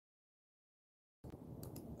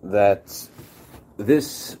that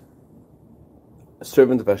this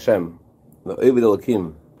servant of Hashem, the Eved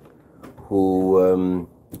Elokim, who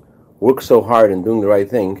works so hard in doing the right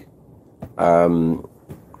thing,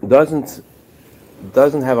 doesn't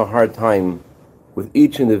have a hard time with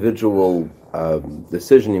each individual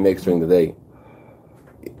decision he makes during the day.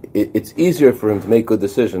 It's easier for him to make good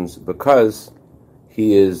decisions because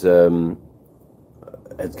he has given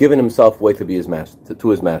himself away to be his master, to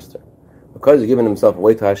his master. Because he's given himself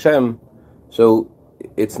away to Hashem, so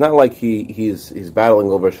it's not like he's battling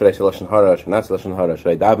over, should I say Lashon Hara, should I not say Lashon Hara, should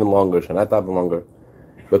I daven longer, should I not daven longer?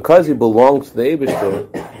 Because he belongs to the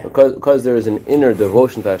Eibishter, because there is an inner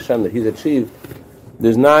devotion to Hashem that he's achieved,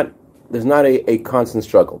 there's not a constant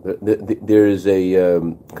struggle. There is a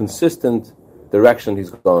consistent direction he's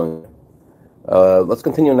going. Let's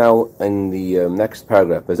continue now in the next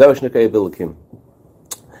paragraph.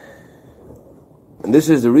 And this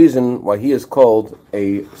is the reason why he is called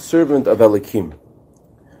a servant of Elokim.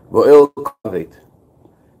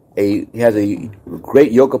 He has a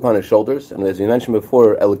great yoke upon his shoulders, and as we mentioned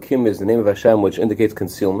before, Elokim is the name of Hashem, which indicates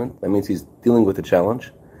concealment. That means he's dealing with a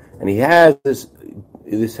challenge, and he has this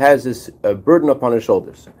burden upon his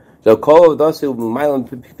shoulders.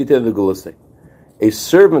 A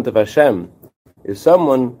servant of Hashem is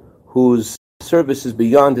someone whose service is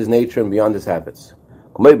beyond his nature and beyond his habits.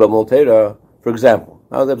 For example,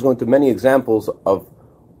 now I was going to many examples of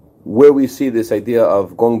where we see this idea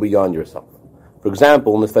of going beyond yourself. For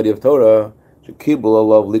example, in the study of Torah,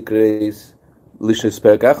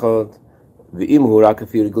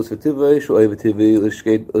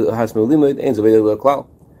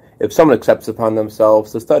 if someone accepts upon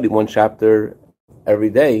themselves to study one chapter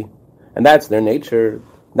every day, and that's their nature,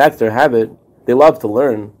 that's their habit, they love to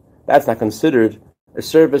learn, that's not considered a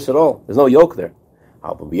service at all. There's no yoke there.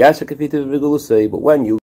 But when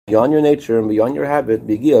you, beyond your nature and beyond your habit,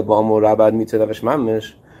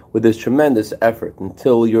 with this tremendous effort,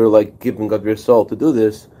 until you're like giving up your soul to do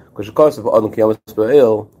this, as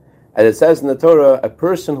it says in the Torah, a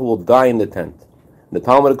person who will die in the tent. The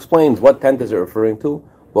Talmud explains what tent is it referring to.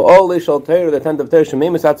 The tent of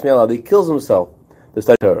Torah, he kills himself to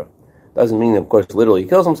study Torah. Doesn't mean, of course, literally he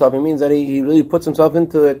kills himself. It means that he really puts himself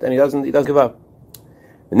into it and he doesn't give up.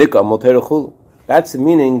 That's the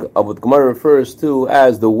meaning of what Gemara refers to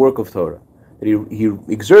as the work of Torah. That he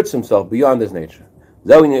exerts himself beyond his nature.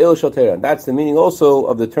 And that's the meaning also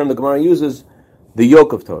of the term the Gemara uses, the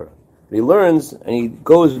yoke of Torah. That he learns and he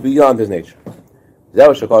goes beyond his nature.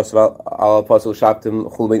 And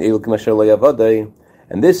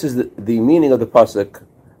this is the meaning of the pasuk,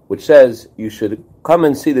 which says you should come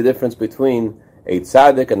and see the difference between a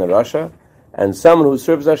tzaddik and a rasha, and someone who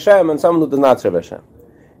serves Hashem and someone who does not serve Hashem.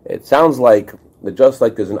 It sounds like that just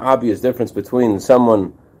like there's an obvious difference between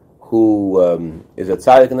someone who is a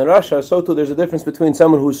tzaddik and a rasha, so too there's a difference between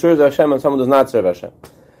someone who serves Hashem and someone who does not serve Hashem.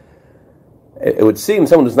 It would seem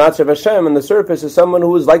someone who does not serve Hashem on the surface is someone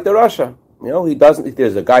who is like the rasha. He doesn't.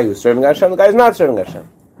 There's a guy who's serving Hashem, the guy is not serving Hashem.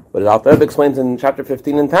 But as Alter Rebbe explains in chapter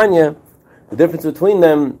 15 in Tanya, the difference between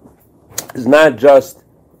them is not just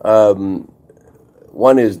one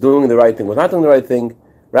is doing the right thing, one's not doing the right thing.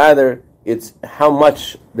 Rather, it's how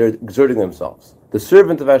much they're exerting themselves. The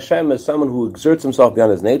servant of Hashem is someone who exerts himself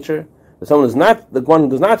beyond his nature. Someone who's not, the one who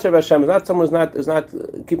does not serve Hashem is not someone who's not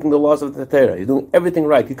keeping the laws of the Torah. He's doing everything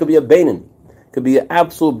right. He could be a Beinin. He could be an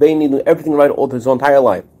absolute Beinin, doing everything right all his entire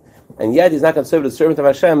life. And yet he's not considered a servant of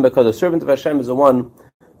Hashem because a servant of Hashem is the one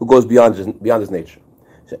who goes beyond his nature.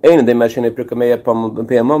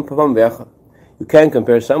 You can't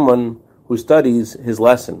compare someone who studies his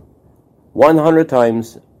lesson 100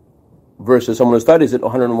 times versus someone who studies it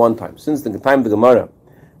 101 times. Since the time of the Gemara,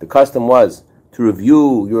 the custom was to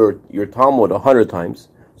review your Talmud 100 times.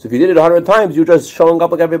 So if you did it 100 times, you're just showing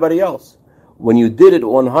up like everybody else. When you did it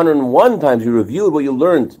 101 times, you reviewed what you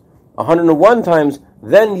learned 101 times,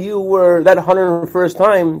 then you were, that 101st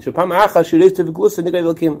time, it's that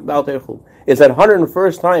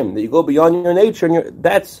 101st time that you go beyond your nature, and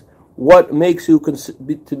that's what makes you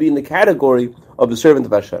to be in the category of the servant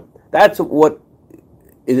of Hashem. That's what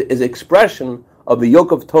is expression of the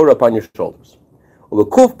yoke of Torah upon your shoulders. In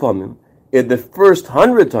the first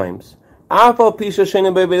 100 times,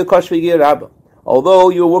 although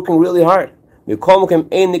you're working really hard, yet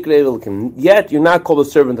you're not called a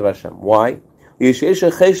servant of Hashem. Why? That's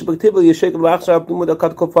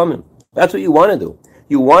what you want to do.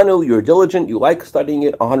 You're diligent, you like studying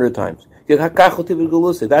it 100 times.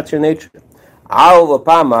 That's your nature. But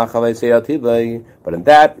in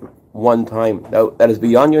that one time, that is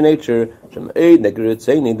beyond your nature,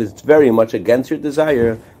 it's very much against your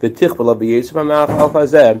desire, and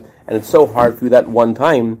and it's so hard for you that one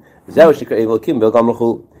time. That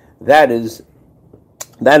is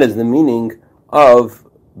the meaning of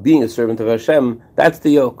being a servant of Hashem. That's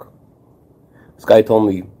the yoke. This guy told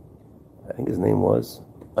me, I think his name was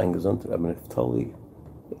Naftali.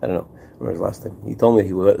 I don't know. I remember his last name. He told me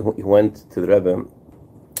he went to the Rebbe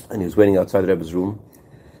and he was waiting outside the Rebbe's room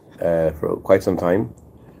for quite some time,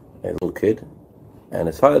 as a little kid, and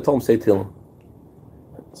his father told him say Tehillim.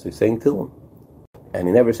 So he's saying Tehillim, and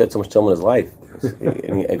he never said so much Tehillim in his life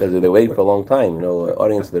because they waited for a long time. The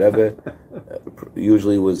audience of the Rebbe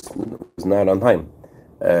usually was not on time.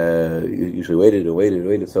 Usually waited and waited and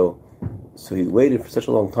waited. So he waited for such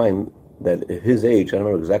a long time that at his age, I don't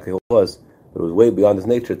remember exactly who it was, but it was way beyond his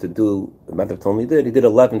nature to do the amount of Tehillim he did. He did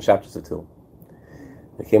 11 chapters of Tehillim.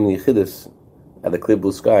 He came in the Yechidus at the clear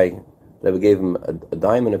blue sky. The Rebbe gave him a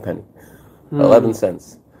dime and a penny, 11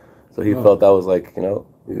 cents. So he felt that was like, your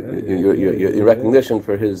recognition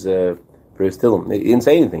for his Tehillim. He didn't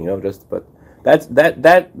say anything, but that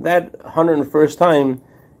 101st time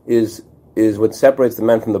is what separates the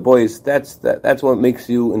men from the boys. That's what makes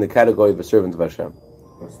you in the category of a servant of Hashem.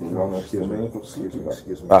 That's the wrong excuse me.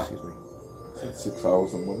 Excuse me. It's 6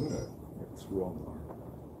 hours and 1 minute. It's wrong.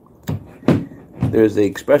 There's an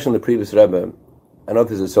expression in the previous Rebbe. I don't know if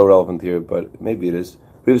this is so relevant here, but maybe it is.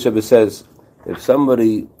 The previous Rebbe says, if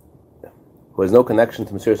somebody who has no connection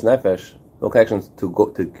to Mesiras Nefesh, no connection to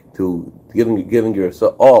giving your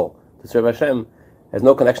all to serve Hashem, has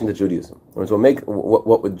no connection to Judaism. So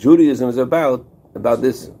what Judaism is about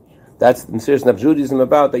this, that's Mesiras Nefesh Judaism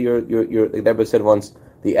about, that you're like the Rebbe said once,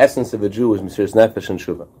 the essence of a Jew is Mesiras Nefesh and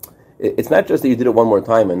Shuvah. It's not just that you did it one more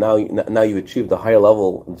time and now you achieved a higher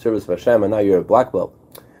level in service of Hashem and now you're a black belt.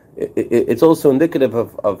 It's also indicative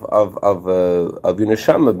of your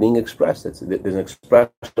neshama being expressed. There's an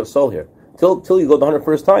expression of soul here. Till you go the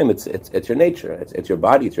 101st time, it's your nature, it's your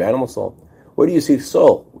body, it's your animal soul. Where do you see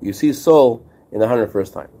soul? You see soul in the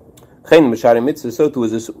 101st time. So too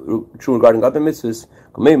is this true regarding other mitzvahs.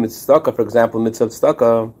 For example, mitzvah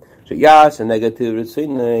tzedakah, sheyas and negative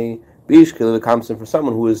comes for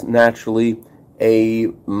someone who is naturally a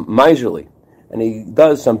miserly, and he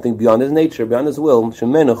does something beyond his nature, beyond his will. His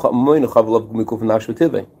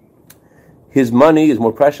money is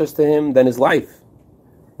more precious to him than his life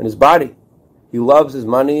and his body. He loves his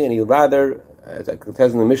money, and he'd rather, as it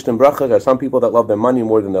says in the Mishnah Brachas, there are some people that love their money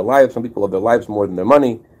more than their lives. Some people love their lives more than their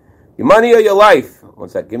money. Your money or your life? One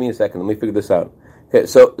sec, give me a second. Let me figure this out. Okay,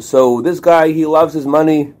 so this guy, he loves his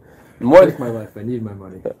money more. It's my life. I need my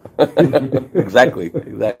money. Exactly.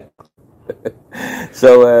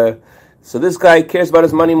 So this guy cares about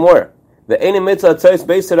his money more. The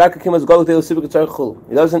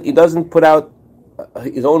he doesn't put out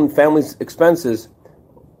his own family's expenses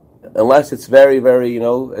unless it's very, very, he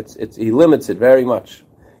limits it very much,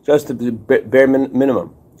 just to the bare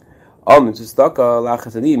minimum. However,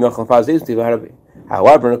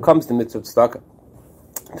 when it comes to mitzvah tzedakah,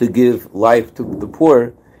 to give life to the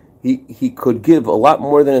poor, he could give a lot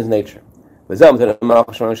more than his nature. This is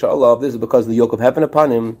because the yoke of heaven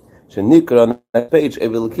upon him. On that page,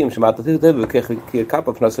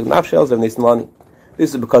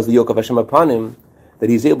 this is because the yoke of Hashem upon him, that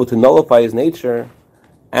he's able to nullify his nature,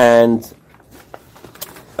 and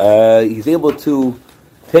he's able to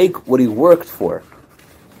take what he worked for,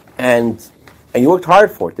 and he worked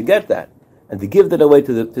hard for it, to get that, and to give that away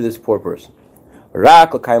to this poor person.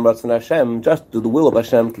 Just do the will of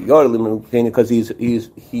Hashem, because he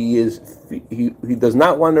does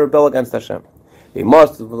not want to rebel against Hashem. He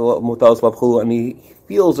must, and he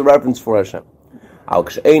feels a reverence for Hashem.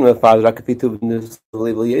 However,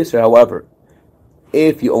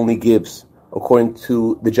 if he only gives according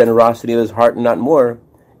to the generosity of his heart and not more,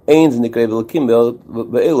 that's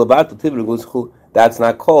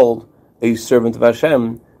not called a servant of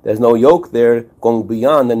Hashem. There's no yoke there going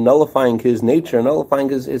beyond and nullifying his nature, nullifying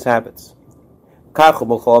his habits.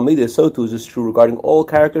 So too is this true regarding all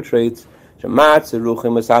character traits, that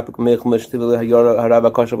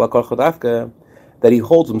he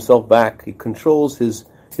holds himself back, he controls his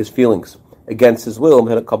feelings against his will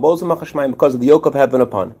because of the yoke of heaven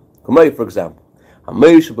upon him. For example,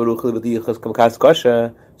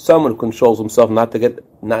 someone who controls himself not to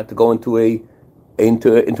go into a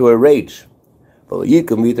rage,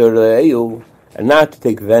 and not to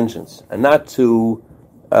take vengeance, and not to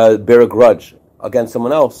bear a grudge against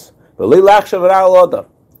someone else.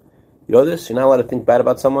 You know this? You're not allowed to think bad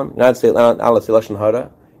about someone. You're not allowed to say lashon hara.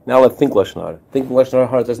 You're not allowed to think lashon hara. Thinking lashon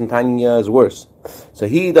hara doesn't tanya is worse. So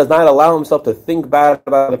he does not allow himself to think bad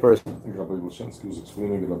about the person. I think Rabbi Lashinsky was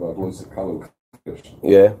explaining it about once the color.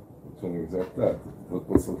 Yeah. Trying to exact that.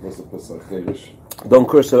 What's the Pesach Cherish? Don't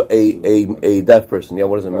curse a deaf person. Yeah,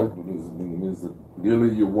 what does it mean? It means that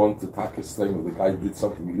really you want to take his thing that the guy did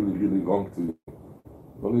something really, really wrong to you.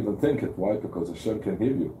 Don't even think it. Why? Because Hashem can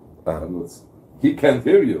hear you. And he can't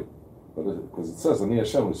hear you. But because it says, Ani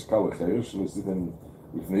Hashem l'shkal l'chayrish, l'sditen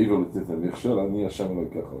l'fnei evil l'titen l'chshel, Ani Hashem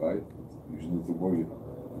l'kecha, right? You should need to worry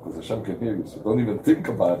because Hashem can hear you. So don't even think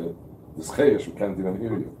about it. This chayrish, we can't even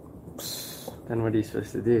hear you. Then what are you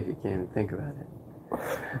supposed to do if you can't even think about it?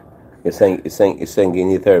 You're saying you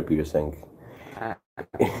need therapy. You're saying. I'm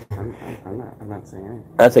not saying anything.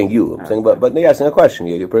 I'm not saying you. I'm saying, but you're asking a question.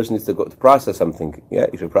 Yeah, your person needs to go to process something. Yeah,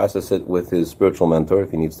 you should process it with his spiritual mentor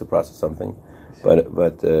if he needs to process something.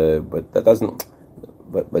 But that doesn't.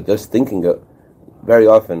 But just thinking. Very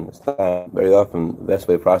often, the best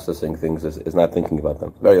way of processing things is not thinking about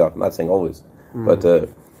them. Very often, not saying always, but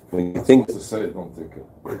when you think. To say it, don't think it.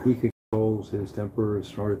 If he controls his temper,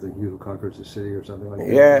 it's sort of the you who conquers the city or something like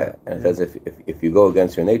that. Yeah, and it says if you go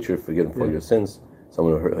against your nature, forgive him for your sins.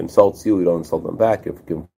 Someone who insults you, you don't insult them back. You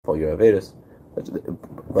forgive him for your avedas. But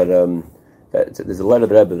there's a letter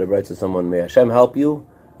that Rebbe writes to someone: May Hashem help you.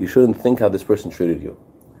 You shouldn't think how this person treated you.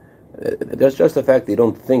 That's just the fact that you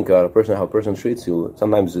don't think how a person treats you.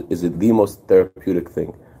 Sometimes is it the most therapeutic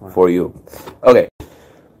thing for you. Okay,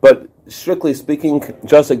 but strictly speaking,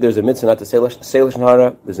 just like there's a mitzvah not to say lashon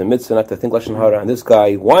hara, there's a mitzvah not to think lashon hara, and this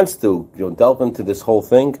guy wants to delve into this whole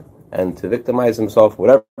thing and to victimize himself,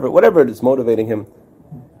 whatever is motivating him,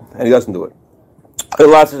 and he doesn't do it.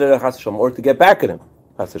 Or to get back at him,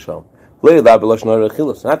 not to speak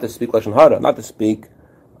lashon hara, not to speak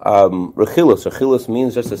rechilus. Rechilus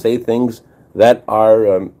means just to say things that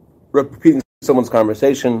are repeating someone's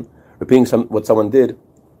conversation, repeating what someone did,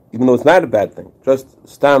 even though it's not a bad thing. Just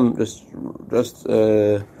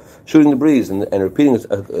shooting the breeze and repeating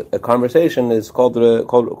a conversation is called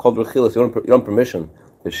rechilus. You don't have permission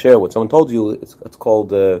to share what someone told you. It's called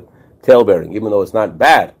tail bearing, even though it's not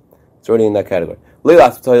bad. It's already in that category.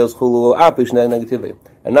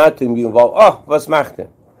 And not to be involved.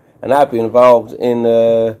 And not be involved in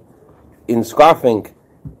scoffing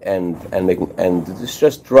and making, and it's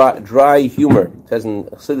just dry humor. It says in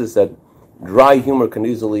Chassidus that dry humor can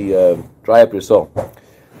easily dry up your soul.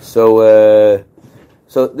 So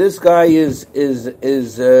this guy is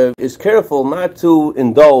careful not to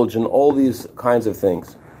indulge in all these kinds of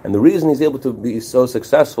things. And the reason he's able to be so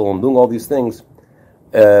successful in doing all these things,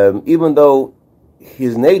 even though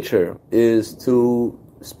his nature is to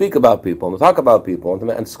speak about people and to talk about people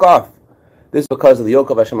and scoff, this is because of the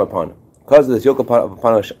yoke of Hashem upon him. Because of this yoke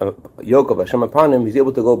of Hashem upon him, he's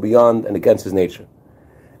able to go beyond and against his nature.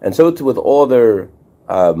 And so too with all their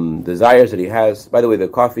desires that he has. By the way, the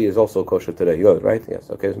coffee is also kosher today. You have it, right?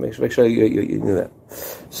 Yes. Okay. So make sure you knew that.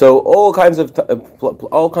 So all kinds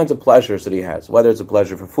of pleasures that he has, whether it's a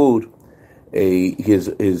pleasure for food, his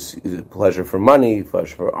pleasure for money,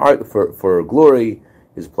 pleasure for art, for glory,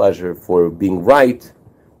 his pleasure for being right,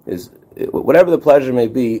 whatever the pleasure may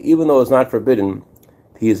be, even though it's not forbidden,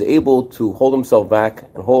 he is able to hold himself back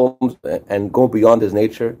and go beyond his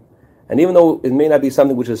nature. And even though it may not be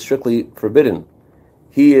something which is strictly forbidden,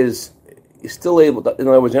 he is still able to, in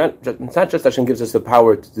other words, it's not just Hashem gives us the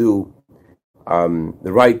power to do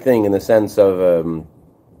the right thing in the sense of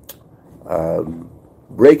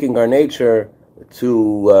breaking our nature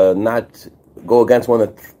to not go against one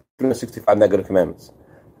of the 365 negative commandments.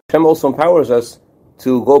 Hashem also empowers us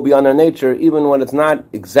to go beyond our nature, even when it's not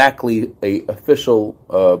exactly a official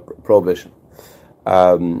prohibition.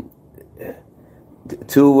 To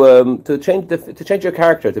change your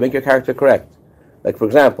character, to make your character correct. Like for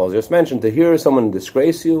example, as I just mentioned, to hear someone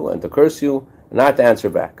disgrace you and to curse you, and not to answer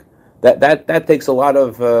back. That takes a lot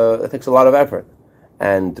of effort.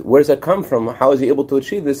 And where does that come from? How is he able to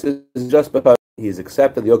achieve this? Is just because he's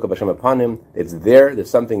accepted the yoke of Hashem upon him. It's there. There's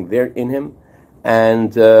something there in him,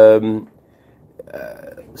 and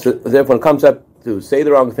so therefore, when it comes up to say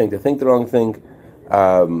the wrong thing, to think the wrong thing,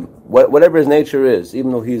 whatever his nature is,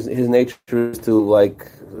 even though his nature is to like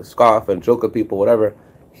scoff and joke at people, whatever,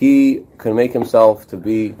 he can make himself to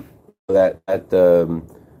be that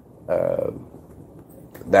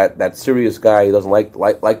serious guy. He doesn't like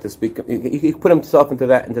to speak. He put himself into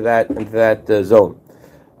that zone,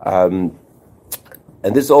 and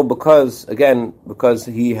this is all because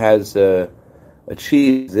he has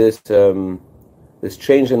achieved this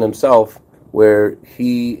change in himself, where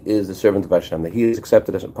he is the servant of Hashem, that he has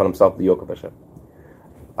accepted upon himself the yoke of Hashem.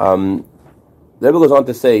 The Rebbe goes on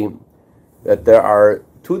to say that there are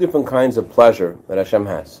two different kinds of pleasure that Hashem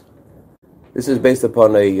has. This is based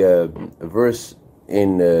upon a verse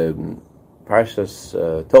in Parshas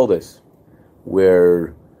Toldos,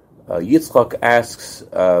 where Yitzchak asks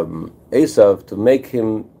Esav to make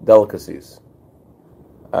him delicacies.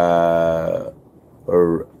 Rachel,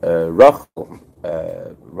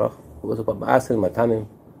 what's it called? Ma'asim, Matanim.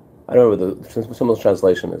 I don't know what the similar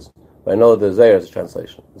translation is, but I know the Zayar's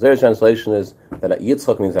translation. Zayar's translation is that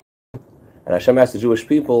Yitzchak means and Hashem asked the Jewish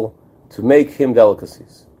people to make him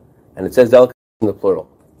delicacies. And it says delicacies in the plural.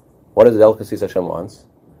 What are the delicacies Hashem wants?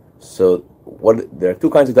 So there are two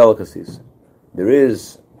kinds of delicacies. There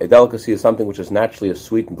is a delicacy is something which is naturally a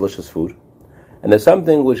sweet and delicious food. And there's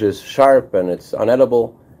something which is sharp and it's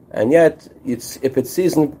unedible, and yet if it's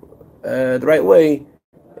seasoned the right way,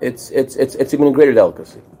 it's even a greater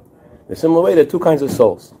delicacy. In a similar way, there are two kinds of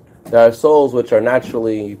souls. There are souls which are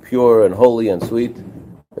naturally pure and holy and sweet,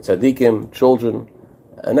 tzaddikim, children,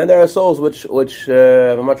 and then there are souls which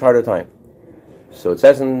have a much harder time. So it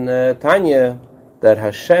says in Tanya that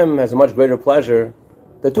Hashem has a much greater pleasure.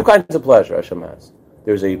 There are two kinds of pleasure Hashem has.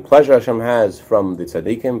 There's a pleasure Hashem has from the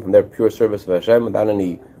tzaddikim, from their pure service of Hashem, without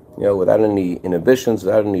any inhibitions,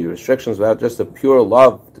 without any restrictions, without just a pure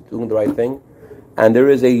love to doing the right thing. And there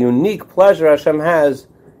is a unique pleasure Hashem has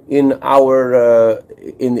in our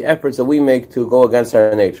in the efforts that we make to go against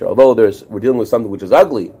our nature. Although we're dealing with something which is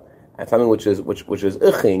ugly and something which is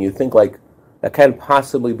ichi, and you think like that can't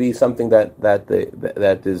possibly be something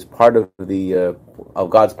that is part of the of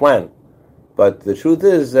God's plan. But the truth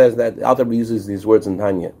is that Alter Rebbe uses these words in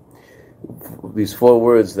Tanya, these 4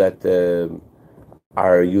 words that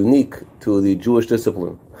are unique to the Jewish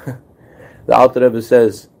discipline. The Alter Rebbe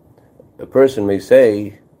says, a person may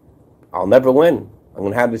say, I'll never win. I'm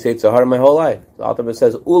going to have this Yetzer Hara my whole life. The Alter Rebbe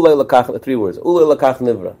says, Ulay lakach, 3 words, Ulay lakach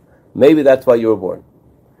nivra. Maybe that's why you were born.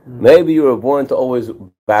 Maybe you were born to always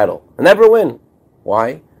battle and never win.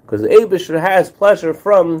 Why? Because the Eibusher has pleasure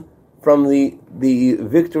from the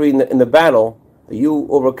victory in the battle, that you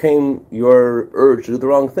overcame your urge to do the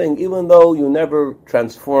wrong thing, even though you never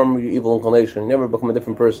transform your evil inclination, you never become a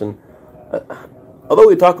different person. Although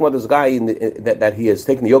we're talking about this guy that he has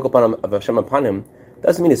taken the yoke of Hashem upon him,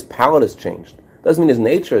 doesn't mean his palate has changed. Doesn't mean his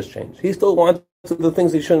nature has changed. He still wants to do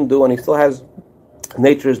things he shouldn't do, and he still has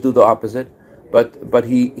natures do the opposite. But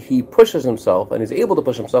he pushes himself, and he's able to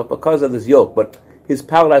push himself because of this yoke. But his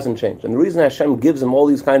palate hasn't changed. And the reason Hashem gives him all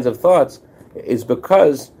these kinds of thoughts is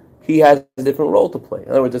because he has a different role to play. In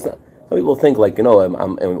other words, some people think like,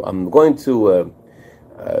 I'm going to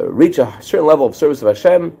reach a certain level of service of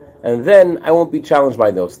Hashem, and then I won't be challenged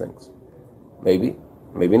by those things. Maybe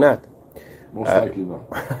not. Most likely not.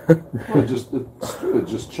 It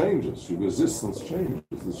just changes. Your resistance changes.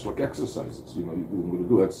 It's like exercises. You're going to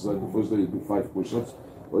do exercise. The first day you do 5 push-ups.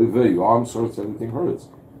 Your arms hurts, everything hurts.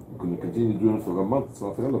 You can continue doing it for a month. It's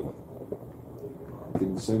not relevant. I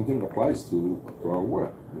think the same thing applies to our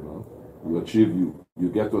work.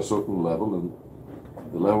 You get to a certain level, and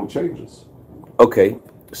the level changes. Okay,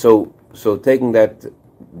 so taking that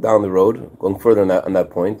down the road, going further on that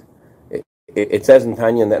point. It says in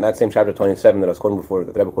Tanya, in that same chapter 27 that I was quoting before,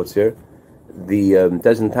 that the Rebbe quotes here, it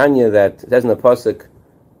says in Tanya it says in the Pasuk,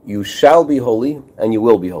 you shall be holy and you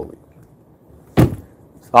will be holy.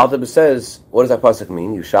 Alter Rebbe says, what does that Pasuk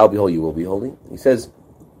mean? You shall be holy, you will be holy. He says,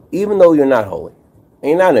 even though you're not holy, and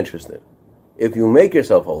you're not interested, if you make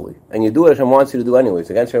yourself holy, and you do what Hashem wants you to do anyways,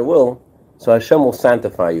 against your will, so Hashem will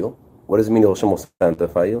sanctify you. What does it mean Hashem will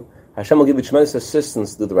sanctify you? Hashem will give you tremendous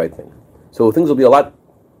assistance to do the right thing. So things will be a lot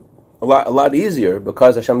easier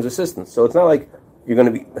because Hashem's assistance. So it's not like you're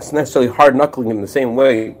going to be necessarily hard-knuckling in the same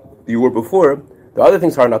way you were before. There are other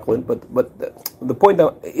things hard-knuckling, but the point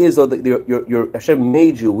is though that your Hashem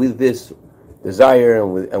made you with this desire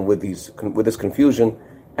and with this confusion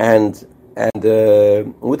and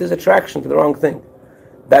with this attraction to the wrong thing.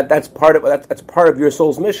 That's part of your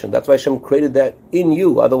soul's mission. That's why Hashem created that in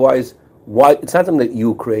you. Otherwise, why? It's not something that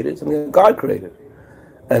you created. It's something that God created.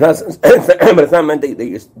 And but it's not meant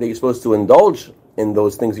that you're supposed to indulge in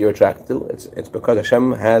those things you're attracted to. It's because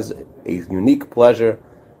Hashem has a unique pleasure.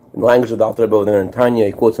 In the language of the Alter Rebbe over there in Tanya,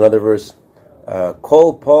 he quotes another verse,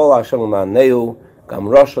 Kol Pol Hashem Ma'aneu Gam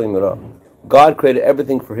Rosh Limira. God created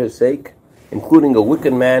everything for His sake, including a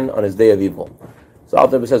wicked man on his day of evil. So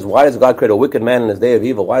Alter Rebbe says, why does God create a wicked man on his day of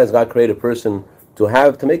evil? Why does God create a person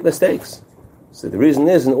to make mistakes? So the reason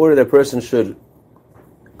is, in order that a person should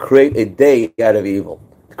create a day out of evil,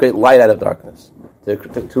 to create light out of darkness,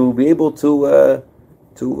 to be able to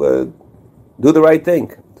do the right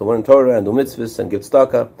thing, to learn Torah and do mitzvahs and give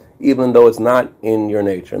tzedakah, even though it's not in your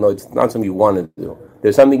nature, no, it's not something you want to do.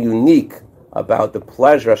 There's something unique about the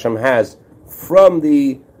pleasure Hashem has from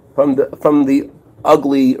the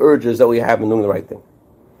ugly urges that we have in doing the right thing.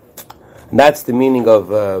 And that's the meaning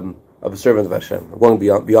of a servant of Hashem, going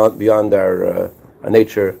beyond our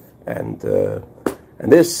nature And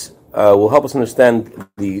this will help us understand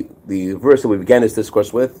the verse that we began this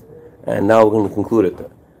discourse with, and now we're going to conclude it.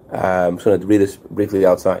 I'm just going to read this briefly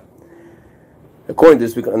outside. According to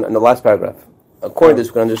this, in the last paragraph, according to this,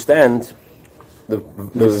 we can understand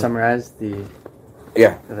You summarize the...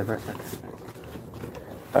 Yeah.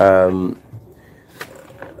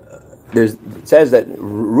 It says that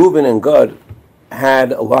Reuben and Gad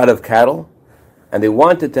had a lot of cattle, and they asked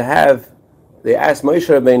Moshe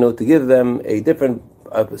Rabbeinu to give them a different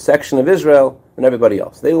section of Israel than everybody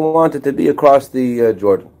else. They wanted to be across the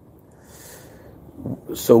Jordan.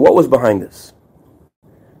 So what was behind this?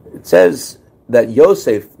 It says that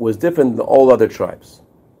Yosef was different than all other tribes.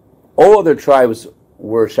 All other tribes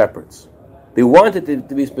were shepherds. They wanted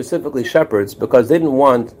to be specifically shepherds because they didn't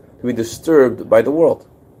want to be disturbed by the world.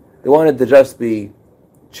 They wanted to just be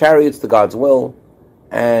chariots to God's will,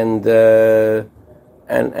 and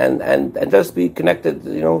just be connected.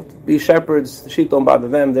 Be shepherds. The sheep don't bother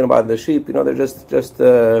them. They don't bother the sheep. They're just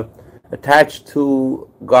attached to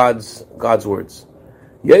God's words.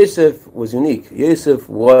 Yosef was unique. Yosef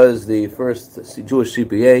was the first Jewish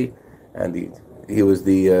CPA, and he was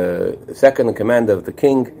the second in command of the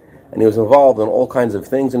king, and he was involved in all kinds of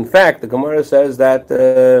things. In fact, the Gemara says that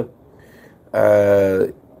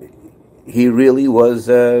he really was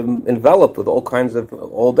enveloped with all kinds of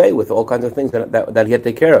things that he had to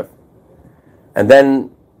take care of. And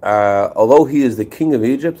then, although he is the king of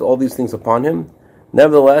Egypt, all these things upon him,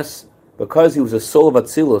 nevertheless, because he was a soul of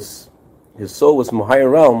Atzilus, his soul was from a higher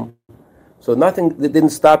realm, so nothing that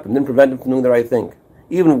didn't stop him, didn't prevent him from doing the right thing.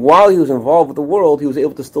 Even while he was involved with the world, he was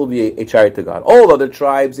able to still be a chariot to God. All other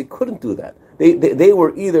tribes, they couldn't do that. They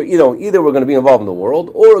were either were going to be involved in the world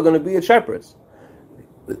or were going to be shepherds.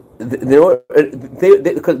 Because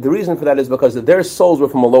the reason for that is because their souls were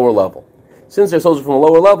from a lower level. Since their souls were from a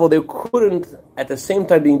lower level, they couldn't at the same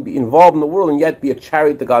time be involved in the world and yet be a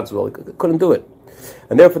chariot to God's will. They couldn't do it.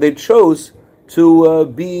 And therefore they chose to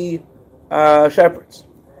be shepherds.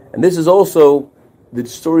 And this is also the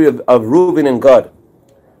story of Reuben and Gad.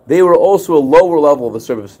 They were also a lower level of the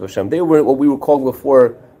service of Hashem. They were what we were calling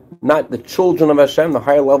before, not the children of Hashem, the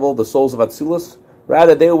higher level, the souls of Atzilus.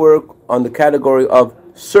 Rather, they were on the category of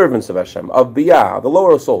servants of Hashem, of Biyah, the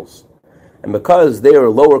lower souls. And because they are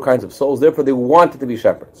lower kinds of souls, therefore they wanted to be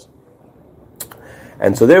shepherds.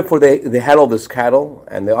 And so therefore they had all this cattle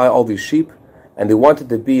and all these sheep, and they wanted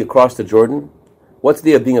to be across the Jordan. What's the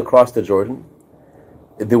idea of being across the Jordan?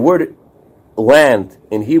 The word land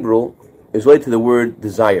in Hebrew is related to the word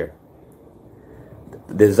desire.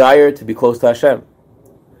 Desire to be close to Hashem.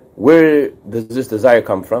 Where does this desire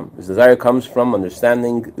come from? This desire comes from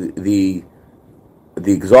understanding the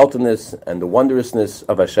exaltedness and the wondrousness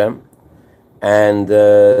of Hashem. And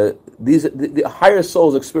the higher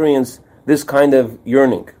souls experience this kind of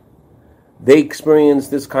yearning. They experience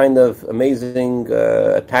this kind of amazing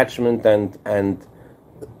attachment and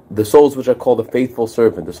the souls which are called the faithful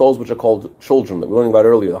servant, the souls which are called children that we were learning about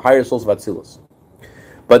earlier, the higher souls of Atzilus.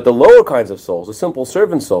 But the lower kinds of souls, the simple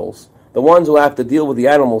servant souls, the ones who have to deal with the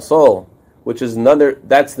animal soul, which is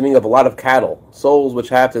that's the meaning of a lot of cattle. Souls which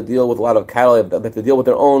have to deal with a lot of cattle, they have to deal with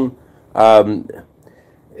their own,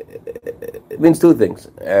 it means two things.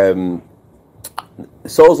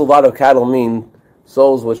 Souls, a lot of cattle mean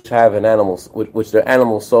souls which have an animal, which their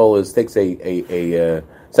animal soul takes a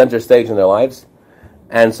center stage in their lives.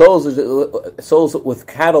 And souls with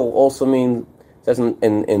cattle also mean, it says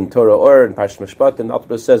in Torah Or, in Parashat Mishpat, and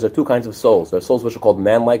Alter says there are two kinds of souls. There are souls which are called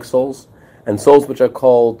man-like souls, and souls which are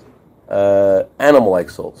called animal-like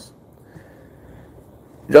souls.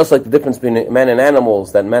 Just like the difference between man and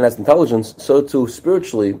animals, that man has intelligence, so too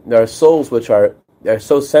spiritually, there are souls which are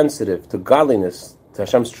so sensitive to godliness, to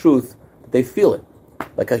Hashem's truth, that they feel it.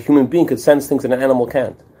 Like a human being could sense things that an animal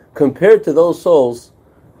can't. Compared to those souls,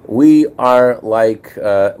 we are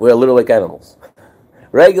we're literally like animals.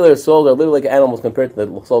 Regular souls are literally like animals compared to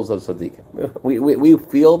the souls of the tzaddikim. We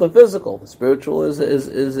feel the physical. The spiritual is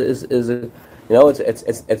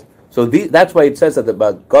so that's why it says that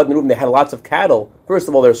about Gad and Reuben, they had lots of cattle. First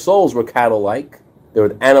of all, their souls were cattle-like. They were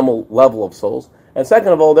an animal level of souls. And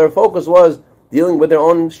second of all, their focus was dealing with their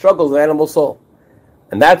own struggles with animal soul.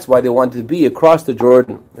 And that's why they wanted to be across the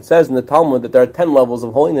Jordan. It says in the Talmud that there are 10 levels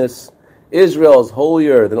of holiness. Israel is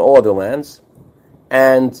holier than all other lands.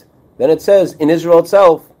 And then it says in Israel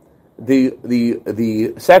itself,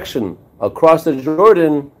 the section across the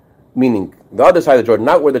Jordan, meaning the other side of the Jordan,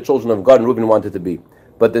 not where the children of Gad and Reuben wanted to be,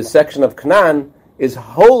 but the section of Canaan is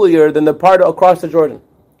holier than the part across the Jordan.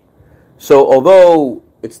 So although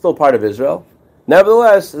it's still part of Israel,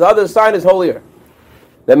 nevertheless, the other side is holier.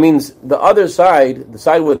 That means the other side, the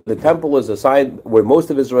side where the temple is, the side where most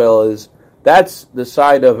of Israel is, that's the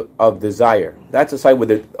side of desire. That's the side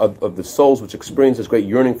where of the souls which experience this great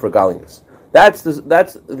yearning for godliness. That's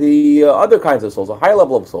the other kinds of souls, a high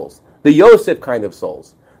level of souls, the Yosef kind of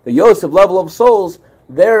souls. The Yosef level of souls,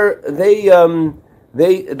 they are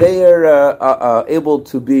able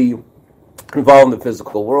to be involved in the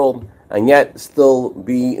physical world and yet still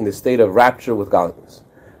be in the state of rapture with godliness.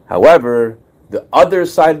 However, the other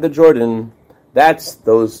side of the Jordan, that's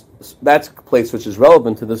a place which is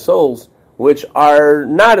relevant to the souls which are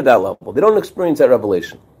not at that level. They don't experience that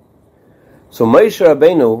revelation. So Moshe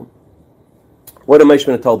Rabbeinu, what did Moshe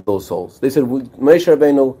Rabbeinu tell those souls? They said, Moshe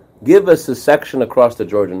Rabbeinu, give us a section across the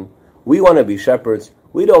Jordan. We want to be shepherds.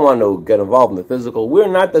 We don't want to get involved in the physical. We're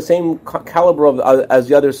not the same caliber as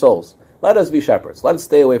the other souls. Let us be shepherds. Let us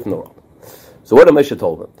stay away from the world. So what did Moshe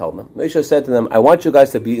tell them? Moshe said to them, I want you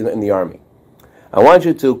guys to be in the army. I want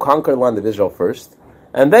you to conquer the land of Israel first,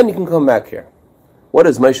 and then you can come back here. What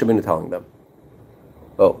is Moshe Rabbeinu telling them?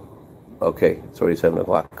 Oh, okay, it's already 7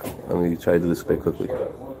 o'clock. Let me try to do this quite quickly.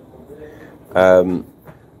 Moshe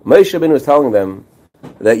Rabbeinu was telling them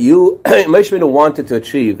that Moshe Rabbeinu wanted to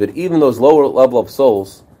achieve that even those lower level of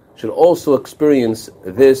souls should also experience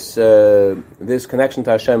this connection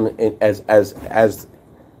to Hashem as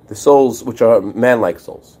the souls which are man-like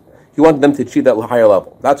souls. He wanted them to achieve that higher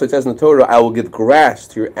level. That's what it says in the Torah, I will give grass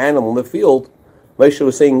to your animal in the field. Moshe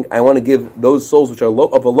was saying, I want to give those souls which are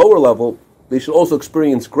of a lower level, they should also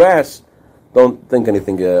experience grass. Don't think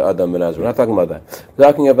anything, Adam Ben Azra. We're not talking about that. We're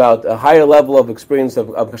talking about a higher level of experience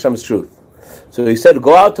of Hashem's truth. So he said,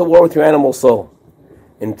 go out to war with your animal soul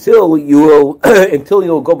until you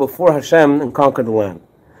will go before Hashem and conquer the land.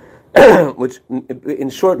 Which in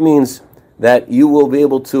short means that you will be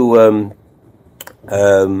able to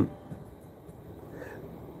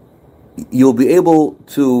you'll be able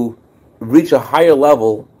to reach a higher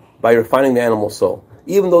level by refining the animal soul.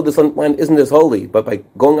 Even though this land isn't as holy, but by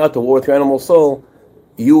going out to war with your animal soul,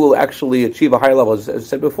 you will actually achieve a higher level. As I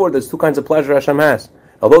said before, there's two kinds of pleasure Hashem has.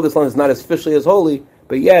 Although this land is not as officially as holy,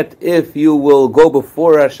 but yet if you will go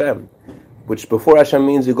before Hashem, which before Hashem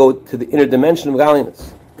means you go to the inner dimension of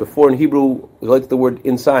godliness. Before in Hebrew, we like the word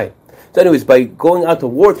inside. So anyways, by going out to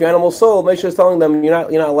war with your animal soul, Moshe is telling them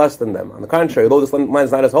you're not less than them. On the contrary, although this land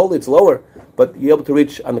is not as holy, it's lower, but you're able to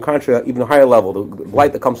reach, on the contrary, even a higher level, the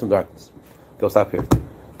light that comes from darkness. Okay, I'll stop here.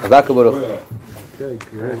 Okay,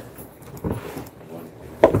 great.